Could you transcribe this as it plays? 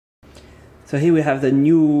So here we have the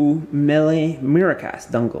new MeLE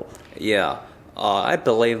Miracast dongle. Yeah, I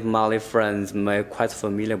believe MeLE friends may quite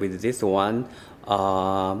familiar with this one.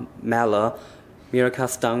 MeLE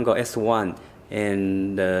Miracast dongle S1,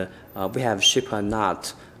 and we have shipped a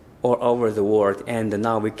nut all over the world, and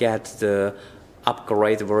now we get the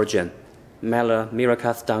upgrade version, MeLE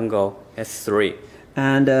Miracast dongle S3.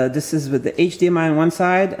 And this is with the HDMI on one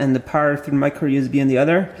side and the power through micro USB on the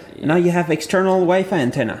other. Yeah. Now you have external Wi-Fi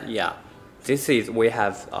antenna. Yeah, this is we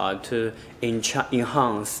have to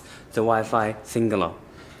enhance the Wi-Fi signal.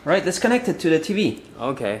 Right, let's connect it to the TV.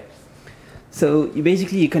 Okay. So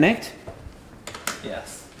you connect.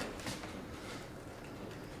 Yes.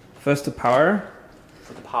 First the power.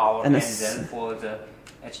 For the power, and then for the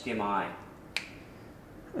HDMI.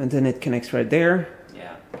 And then it connects right there.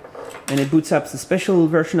 Yeah. And it boots up the special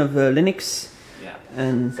version of Linux. Yeah.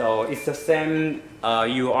 And so it's the same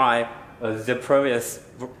UI as the previous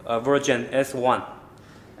version S1.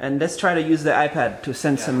 And let's try to use the iPad to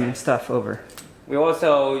send some stuff over. We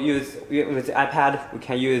also use, with the iPad, we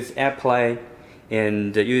can use AirPlay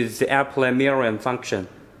and use the AirPlay mirroring function.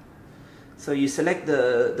 So you select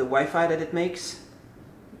the Wi-Fi that it makes?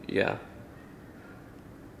 Yeah.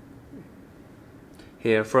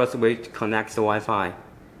 Here, first we connect the Wi-Fi.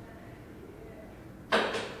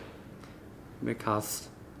 Miracast,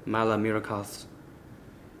 MeLE Miracast.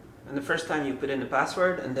 And the first time you put in the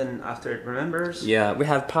password, and then after it remembers? Yeah, we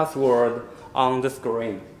have password on the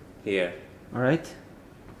screen here. All right.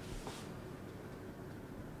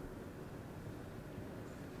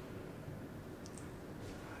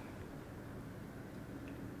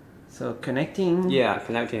 So connecting. Yeah,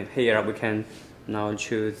 connecting. Here we can now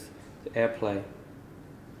choose the AirPlay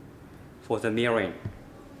for the mirroring.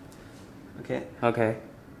 Okay. Okay.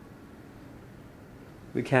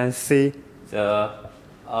 We can see the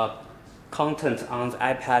content on the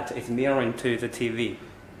iPad is mirroring to the TV.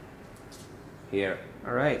 Here.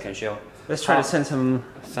 All right. I can show. Let's try to send some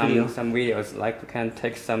videos. Like we can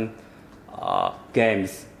take some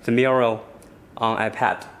games to mirror on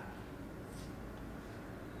iPad.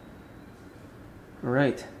 All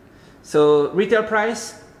right. So retail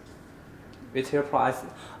price? Retail price.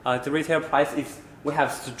 The retail price is we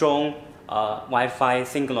have strong Wi-Fi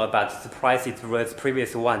signal, but the price is the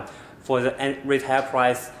previous one. For the retail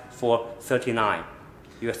price for $39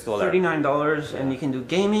 US. $39, and you can do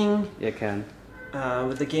gaming. You can.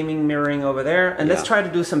 With the gaming mirroring over there, and let's try to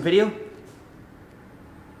do some video.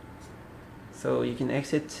 So you can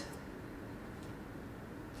exit.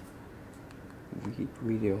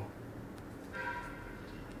 Video.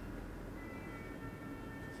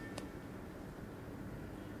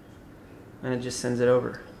 And it just sends it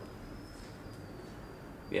over.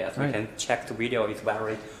 Yes, we can check the video. It's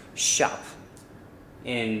very sharp,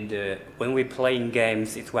 and when we play in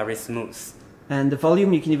games, it's very smooth. And the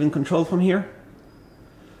volume you can even control from here.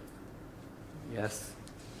 Yes.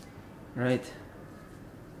 Right.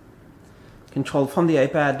 Control from the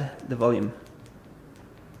iPad the volume.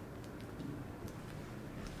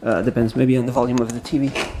 Depends maybe on the volume of the TV.